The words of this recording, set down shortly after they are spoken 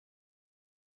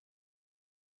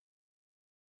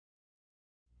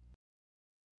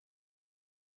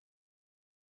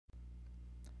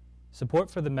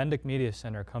Support for the Mendick Media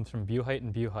Center comes from Buhite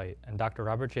and Buhite and Dr.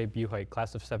 Robert J. Buhite,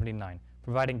 class of '79,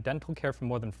 providing dental care for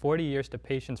more than 40 years to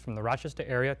patients from the Rochester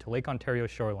area to Lake Ontario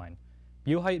shoreline.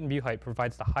 Buhite and Buhite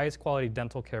provides the highest quality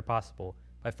dental care possible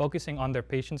by focusing on their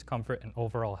patients' comfort and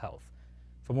overall health.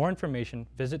 For more information,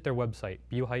 visit their website,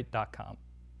 buhite.com.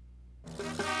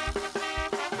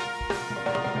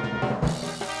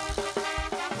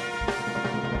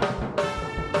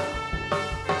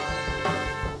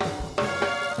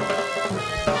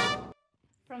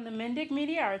 From the Mendick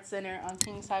Media Arts Center on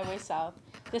Kings Highway South,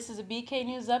 this is a BK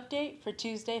News Update for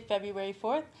Tuesday, February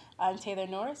 4th. I'm Taylor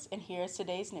Norris, and here is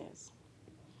today's news.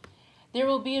 There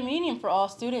will be a meeting for all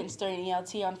students during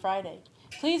ELT on Friday.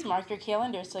 Please mark your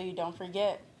calendar so you don't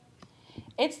forget.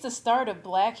 It's the start of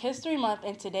Black History Month,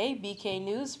 and today BK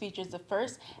News features the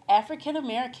first African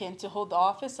American to hold the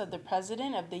office of the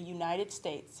President of the United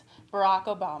States, Barack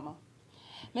Obama.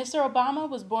 Mr. Obama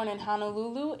was born in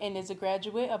Honolulu and is a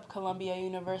graduate of Columbia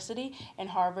University and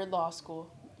Harvard Law School.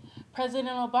 President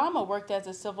Obama worked as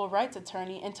a civil rights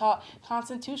attorney and taught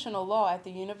constitutional law at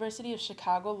the University of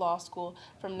Chicago Law School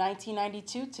from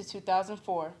 1992 to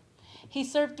 2004. He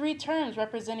served 3 terms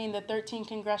representing the 13th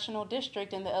Congressional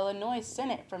District in the Illinois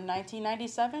Senate from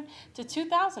 1997 to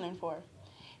 2004.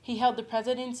 He held the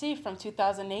presidency from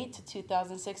 2008 to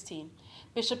 2016.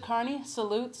 Bishop Carney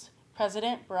salutes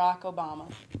President Barack Obama.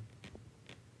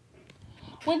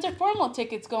 Winter formal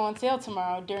tickets go on sale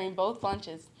tomorrow during both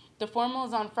lunches. The formal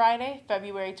is on Friday,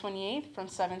 February 28th from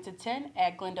 7 to 10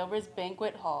 at Glendover's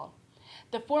Banquet Hall.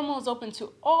 The formal is open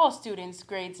to all students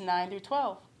grades 9 through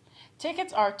 12.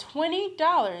 Tickets are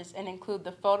 $20 and include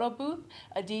the photo booth,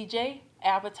 a DJ,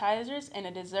 appetizers, and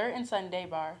a dessert and sundae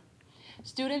bar.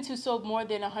 Students who sold more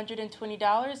than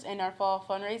 $120 in our fall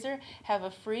fundraiser have a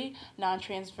free,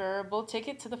 non-transferable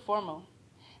ticket to the formal.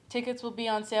 Tickets will be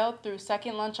on sale through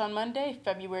second lunch on Monday,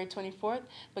 February 24th,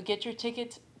 but get your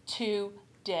tickets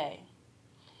today.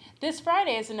 This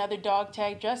Friday is another dog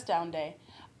tag dress down day.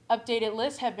 Updated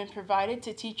lists have been provided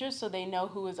to teachers so they know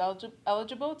who is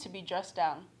eligible to be dressed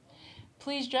down.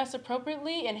 Please dress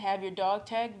appropriately and have your dog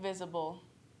tag visible.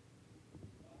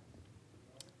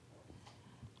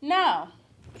 Now,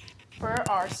 for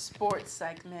our sports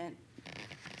segment.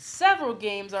 Several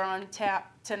games are on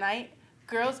tap tonight.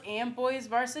 Girls and boys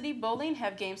varsity bowling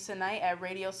have games tonight at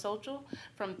Radio Social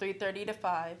from 3:30 to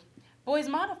 5. Boys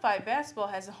modified basketball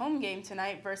has a home game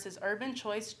tonight versus Urban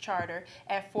Choice Charter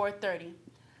at 4:30.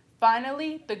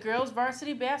 Finally, the girls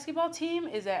varsity basketball team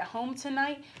is at home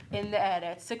tonight in the Ed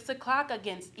at 6 o'clock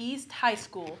against East High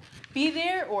School. Be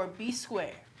there or be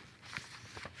square.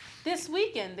 This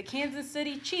weekend, the Kansas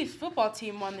City Chiefs football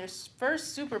team won their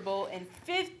first Super Bowl in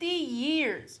 50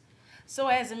 years. So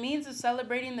as a means of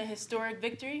celebrating the historic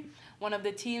victory, one of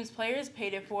the team's players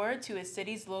paid it forward to his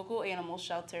city's local animal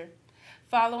shelter.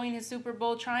 Following his Super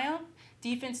Bowl triumph,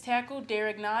 defense tackle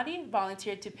Derek Noddy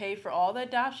volunteered to pay for all the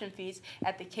adoption fees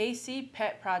at the KC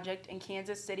Pet Project in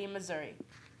Kansas City, Missouri.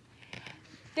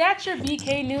 That's your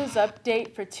BK News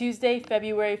Update for Tuesday,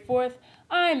 February 4th.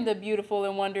 I'm the beautiful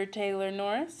and wonder Taylor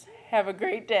Norris. Have a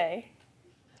great day.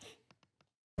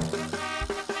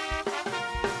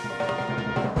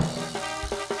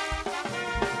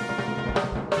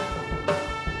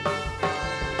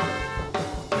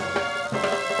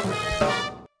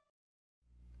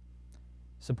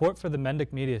 Support for the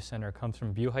Mendick Media Center comes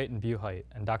from Buhite and Buhite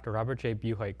and Dr. Robert J.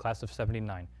 Buhite, class of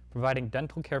 '79, providing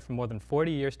dental care for more than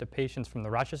 40 years to patients from the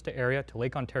Rochester area to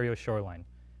Lake Ontario shoreline.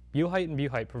 Buhite and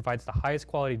Buhite provides the highest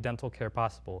quality dental care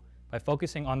possible by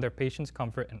focusing on their patients'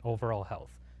 comfort and overall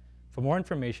health. For more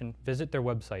information, visit their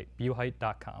website,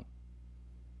 buhite.com.